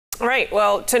All right.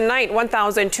 Well, tonight,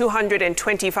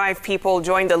 1,225 people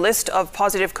joined the list of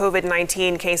positive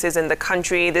COVID-19 cases in the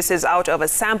country. This is out of a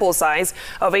sample size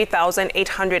of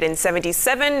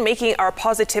 8,877, making our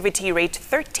positivity rate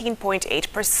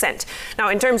 13.8%. Now,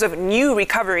 in terms of new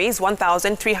recoveries,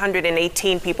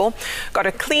 1,318 people got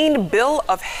a clean bill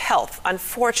of health.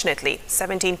 Unfortunately,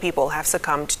 17 people have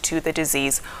succumbed to the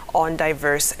disease on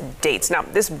diverse dates. Now,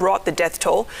 this brought the death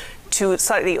toll to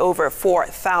slightly over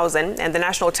 4,000, and the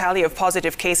national tally of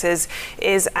positive cases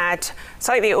is at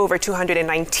slightly over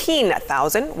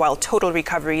 219,000, while total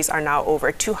recoveries are now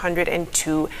over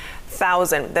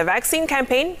 202,000. The vaccine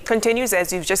campaign continues,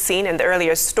 as you've just seen in the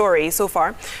earlier story. So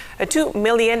far, 2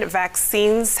 million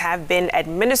vaccines have been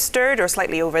administered, or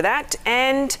slightly over that,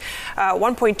 and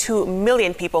 1.2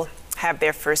 million people have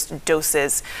their first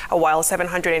doses, while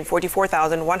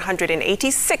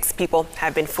 744,186 people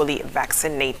have been fully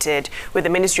vaccinated, with the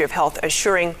Ministry of Health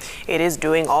assuring it is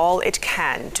doing all it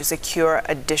can to secure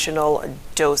additional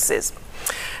doses.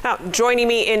 Now, joining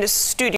me in the studio